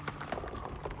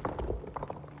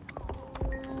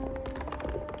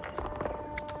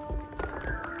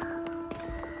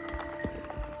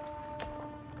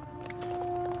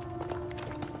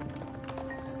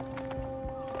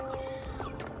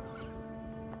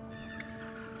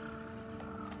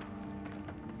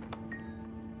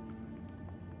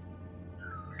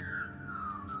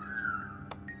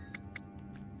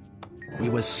 We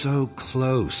were so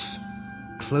close.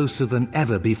 Closer than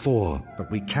ever before, but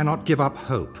we cannot give up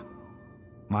hope.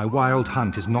 My wild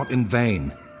hunt is not in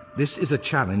vain. This is a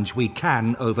challenge we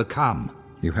can overcome.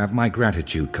 You have my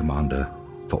gratitude, Commander,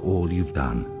 for all you've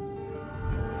done.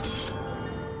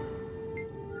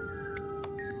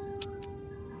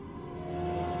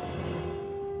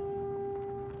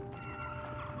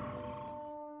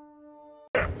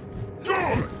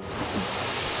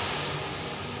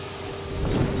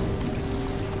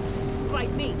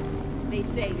 Fight me. They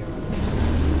say you're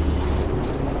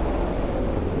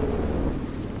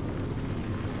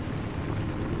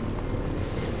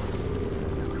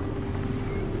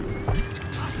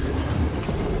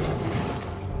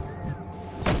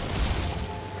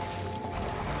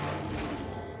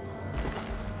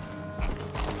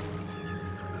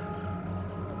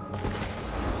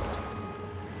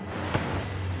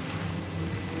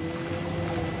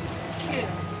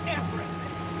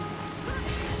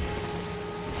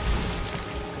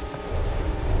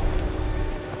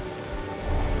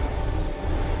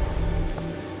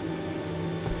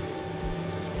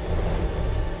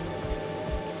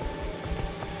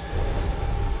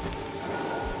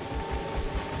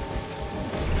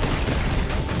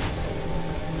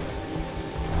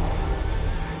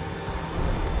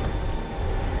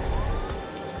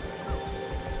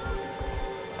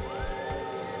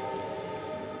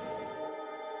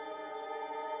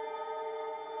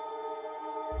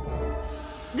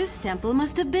This temple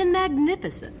must have been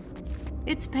magnificent.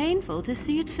 It's painful to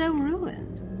see it so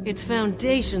ruined. Its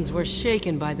foundations were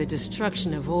shaken by the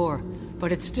destruction of ore,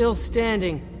 but it's still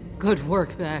standing. Good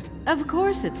work, that. Of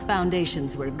course its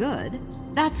foundations were good.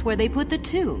 That's where they put the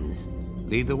tombs.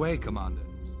 Lead the way, Commander.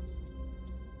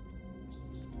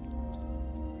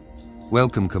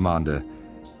 Welcome, Commander.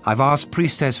 I've asked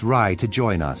Priestess Rai to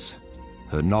join us.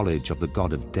 Her knowledge of the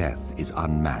god of death is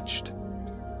unmatched.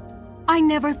 I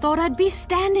never thought I'd be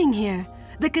standing here.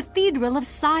 The Cathedral of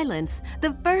Silence,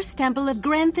 the first temple of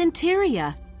Grenth in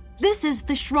Tyria. This is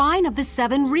the Shrine of the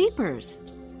Seven Reapers.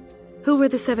 Who were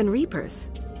the Seven Reapers?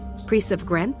 Priests of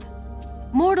Grenth?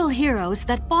 Mortal heroes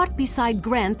that fought beside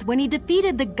Grenth when he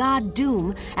defeated the god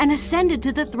Doom and ascended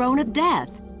to the throne of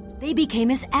death. They became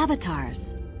his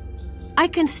avatars. I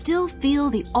can still feel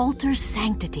the altar's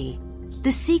sanctity.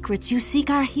 The secrets you seek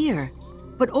are here,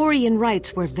 but Orion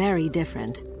rites were very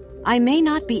different. I may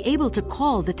not be able to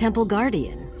call the Temple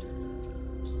Guardian.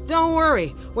 Don't worry.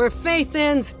 Where faith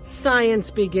ends, science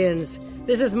begins.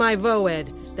 This is my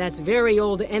Voed. That's very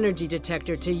old energy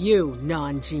detector to you,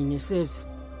 non-geniuses.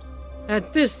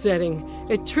 At this setting,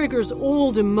 it triggers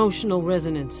old emotional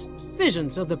resonance,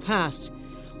 visions of the past.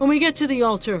 When we get to the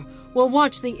altar, we'll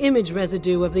watch the image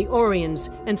residue of the Orions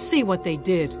and see what they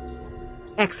did.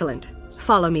 Excellent.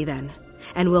 Follow me then,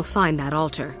 and we'll find that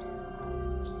altar.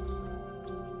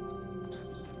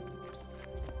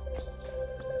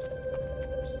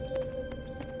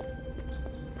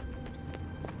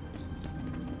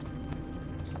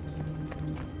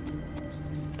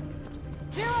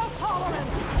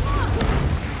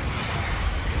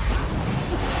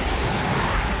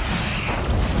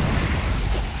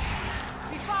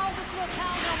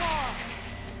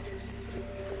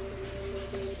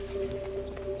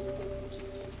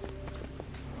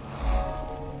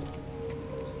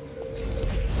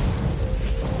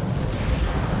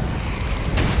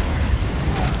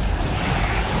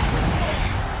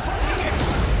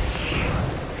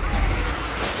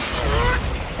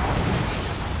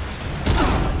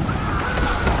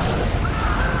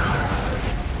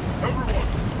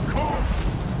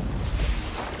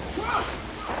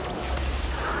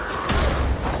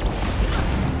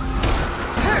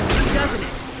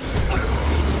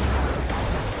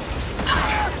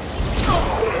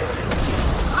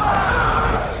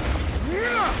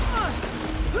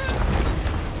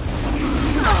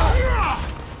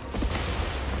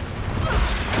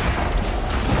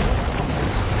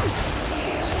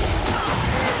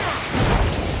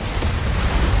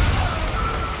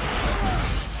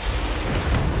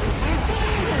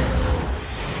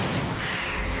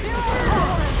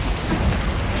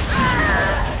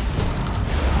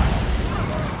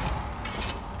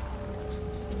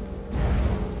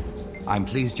 I'm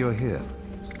pleased you're here.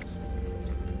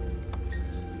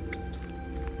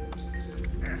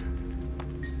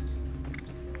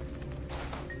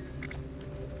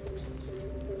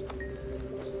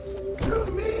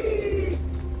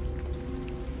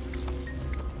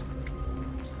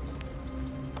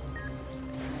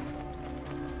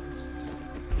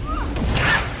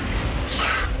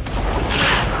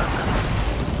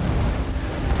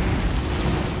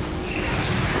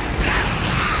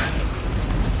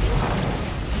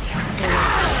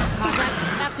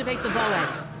 Activate the Voed.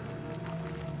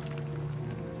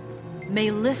 May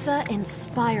Lissa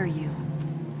inspire you.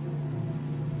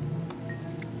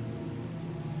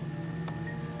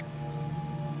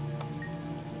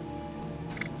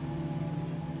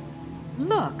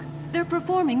 Look, they're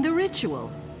performing the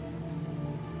ritual.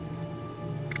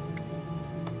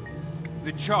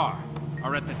 The Char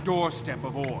are at the doorstep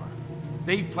of Or.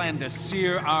 They plan to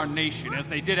sear our nation as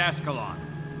they did Ascalon.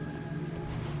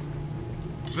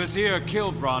 Vizier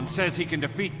Kilbron says he can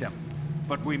defeat them,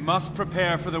 but we must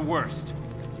prepare for the worst.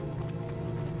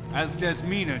 As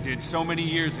Desmina did so many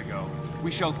years ago,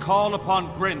 we shall call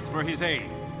upon Grinth for his aid.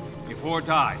 If Or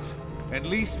dies, at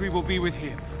least we will be with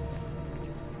him.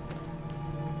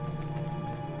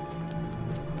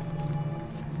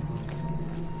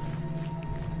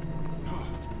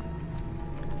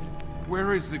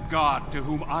 Where is the god to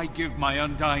whom I give my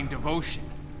undying devotion?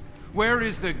 Where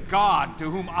is the god to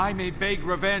whom I may beg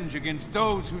revenge against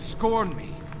those who scorn me?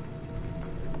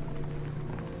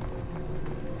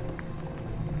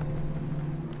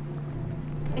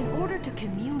 In order to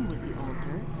commune with the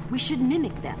altar, we should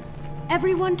mimic them.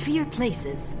 Everyone to your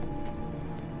places.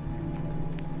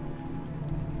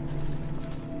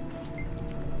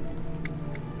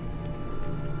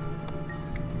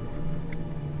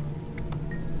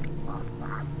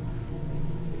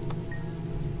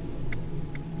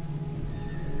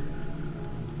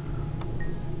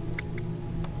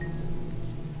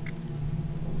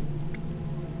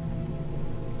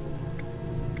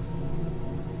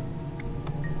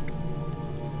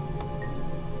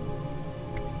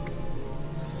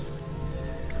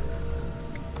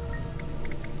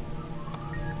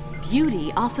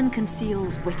 Beauty often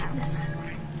conceals wickedness.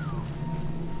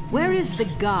 Where is the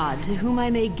god to whom I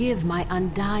may give my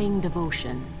undying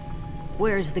devotion?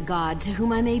 Where is the god to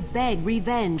whom I may beg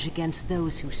revenge against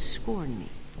those who scorn me?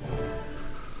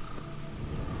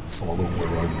 Follow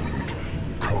where I lead.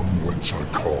 Come whence I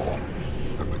call.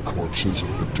 And the corpses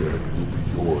of the dead will be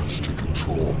yours to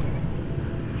control.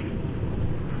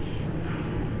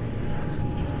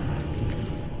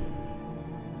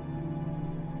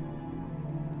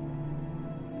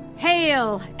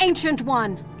 Hail, Ancient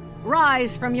One!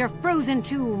 Rise from your frozen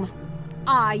tomb.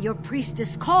 I, your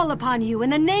priestess, call upon you in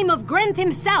the name of Grinth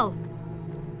himself!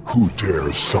 Who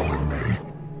dares summon me?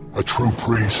 A true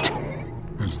priest?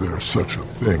 Is there such a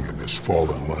thing in this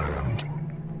fallen land?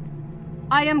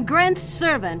 I am Grinth's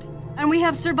servant, and we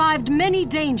have survived many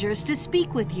dangers to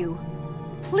speak with you.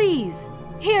 Please,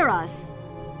 hear us.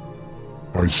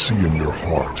 I see in your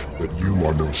heart that you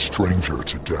are no stranger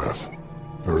to death.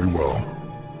 Very well.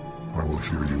 I will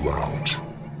hear you out.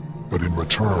 But in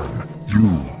return,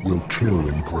 you will kill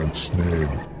in Grinth's name.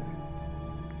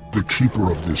 The keeper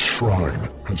of this shrine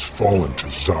has fallen to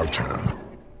Zaitan.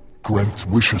 Grinth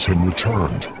wishes him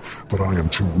returned, but I am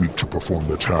too weak to perform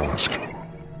the task.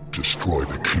 Destroy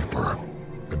the keeper,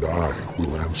 and I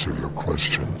will answer your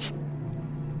questions.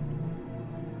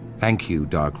 Thank you,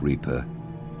 Dark Reaper.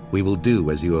 We will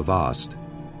do as you have asked.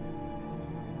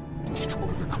 Destroy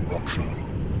the corruption.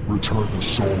 Return the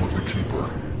soul of the keeper.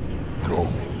 Go.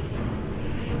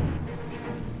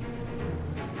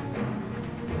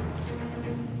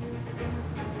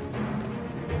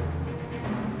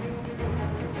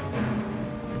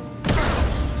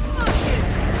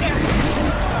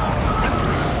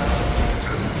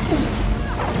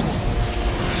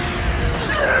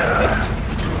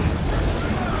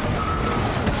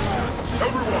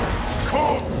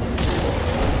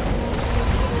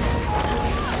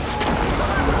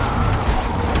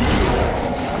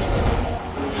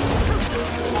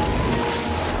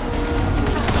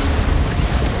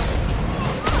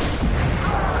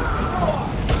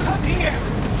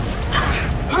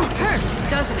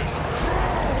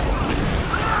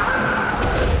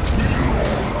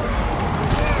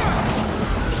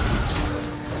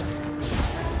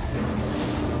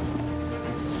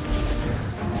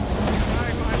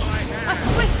 A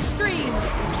swift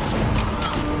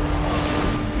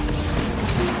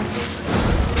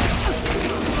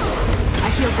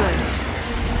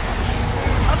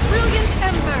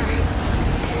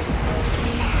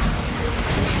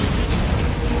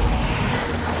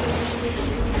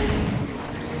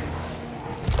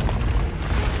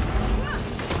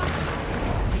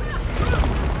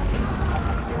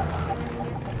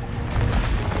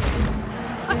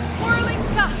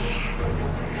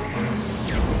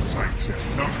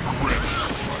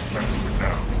Faster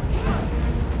now.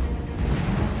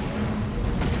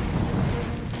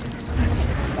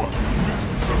 Once we finish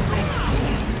the circle,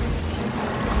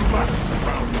 relax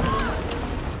around her.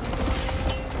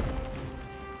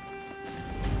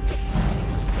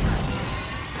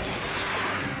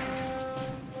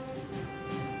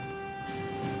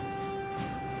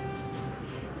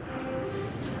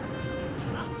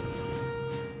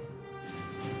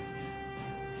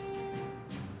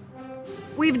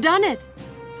 We've done it!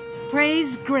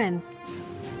 Praise Grinth.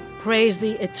 Praise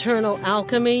the eternal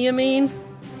alchemy, you mean?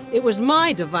 It was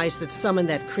my device that summoned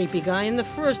that creepy guy in the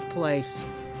first place.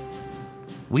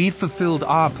 We've fulfilled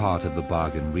our part of the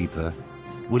bargain, Reaper.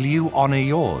 Will you honor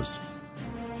yours?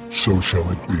 So shall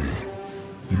it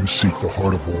be. You seek the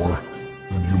heart of war,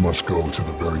 then you must go to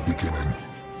the very beginning.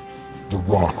 The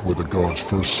rock where the gods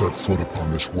first set foot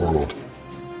upon this world.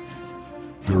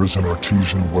 There is an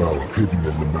artesian well hidden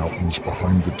in the mountains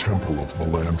behind the temple of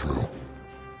Melandru.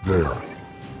 There,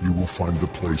 you will find the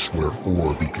place where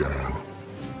ore began.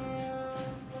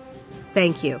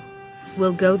 Thank you.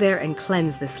 We'll go there and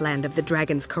cleanse this land of the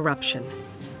dragon's corruption.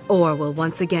 Ore will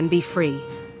once again be free.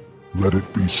 Let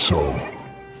it be so.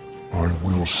 I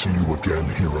will see you again,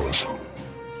 heroes.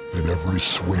 In every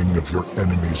swing of your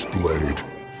enemy's blade,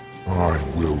 I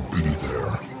will be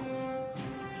there.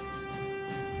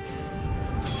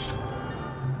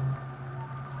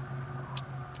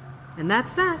 And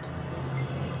that's that.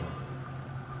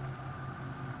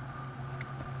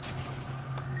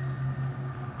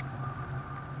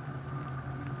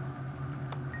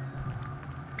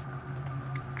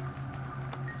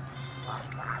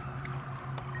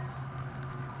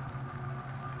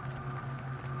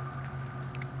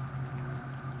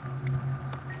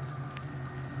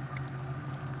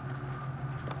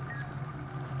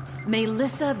 May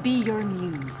Lissa be your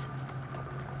muse.